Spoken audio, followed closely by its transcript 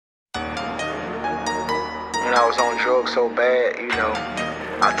when I was on drugs so bad, you know,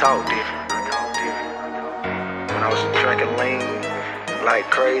 I talk different. When I was drinking lean like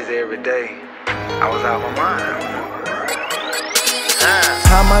crazy every day, I was out my mind.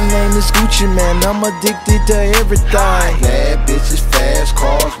 Hi, my name is Gucci Mane, I'm addicted to everything. Bad bitches, fast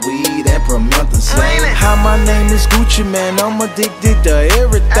cars, weed, and promethazine. Hi, my name is Gucci Mane, I'm addicted to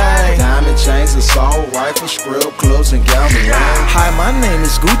everything. Diamond chains, assault rifles, script clubs, and gambling. Hi, my name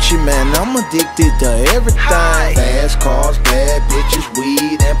is Gucci Mane, I'm addicted to everything. Fast cars, bad bitches,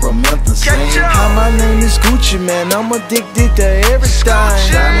 weed, and promethazine. Hi, my name is Gucci Mane, I'm addicted to everything.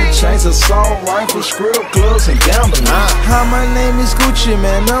 Diamond chains, assault rifles, script clubs, and gambling. Hi, my name is Gucci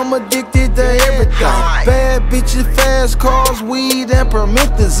Mane, I'm addicted to everything. Bad bitches, fast cars, weed, and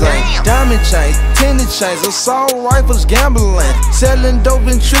promethazine. Diamond chains, tennis chains, assault rifles, gambling. Selling dope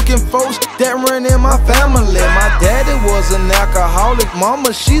and tricking folks that run in my family. My daddy was an alcoholic,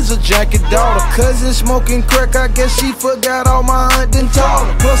 mama, she's a junkie daughter. Cousin smoking crack, I guess she forgot all my aunt done taught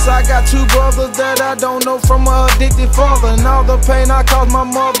her. Plus I got two brothers that I don't know from her addicted father. And all the pain I caused my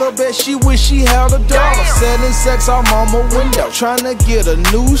mother, bet she wish she had a daughter. Selling sex out mama window, trying to get a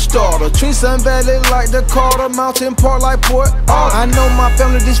new starter. Treat Sun Valley like the Carter, Mountain Park like Port Arthur. I know my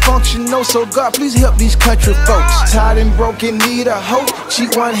family dysfunctional, so God please help these country folks. Tired and broken, need a hoe,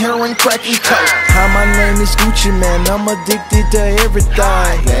 cheap wine, heroin, crack and coke. Hi, my name is Gucci Mane, I'm addicted to everything.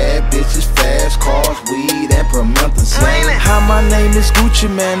 Bad bitches, fast cars, weed, and promethazine. Hi, my name is Gucci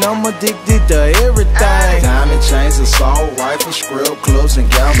Mane, I'm addicted to everything. Diamond chains, assault rifles, script clubs, and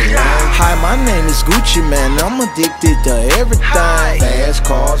gambling. Hi, my name is Gucci Mane, I'm addicted to everything. Fast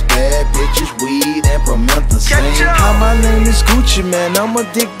cars, bad bitches, weed, and promethazine. Hi, my name is Gucci Mane, I'm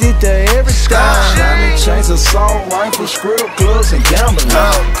addicted to everything. Diamond chains, assault rifles, script clubs, and gambling.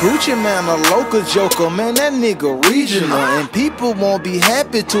 Gucci Mane, a local joker, man, that nigga regional. And people won't be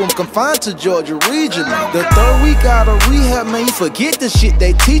happy to him, confined to Georgia regional. The third week out of rehab, man, you forget the shit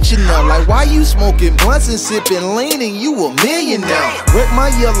they teaching them. Like, why you smoking blunts and sipping lean and you a millionaire? Wreck my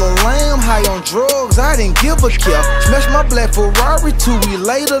yellow lamb, high on drugs, I didn't give a care. Smash my black Ferrari 2 weeks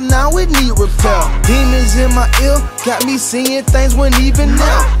later, now it need repair. Demons in my ear, got me seeing things when even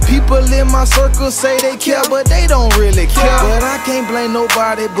now. People in my circle say they care, but they don't really care. But I can't blame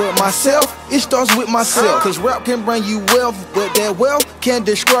nobody but myself, it starts with myself. Cause rap can bring you wealth, but that wealth can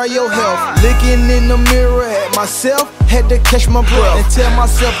destroy your health. Looking in the mirror at myself, had to catch my breath and tell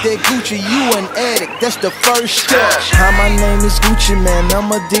myself that Gucci, you an addict, that's the first step. Hi, my name is Gucci Mane,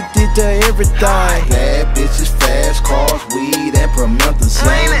 I'm addicted to everything. Bad bitches, fast cars, weed, and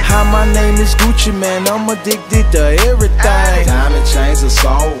promethazine. Hi, my name is Gucci Mane, I'm addicted to everything. Diamond chains,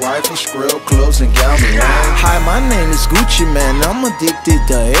 assault rifles, script clubs, and gambling. Hi, my name is Gucci Mane, I'm addicted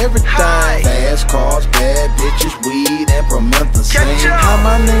to everything. Fast cars, bad bitches, weed, and promethazine. Hi,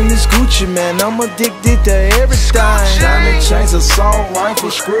 my name is Gucci Mane, I'm addicted to everything. Diamond chains, assault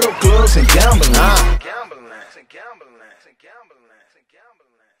rifles, script clubs, and gambling.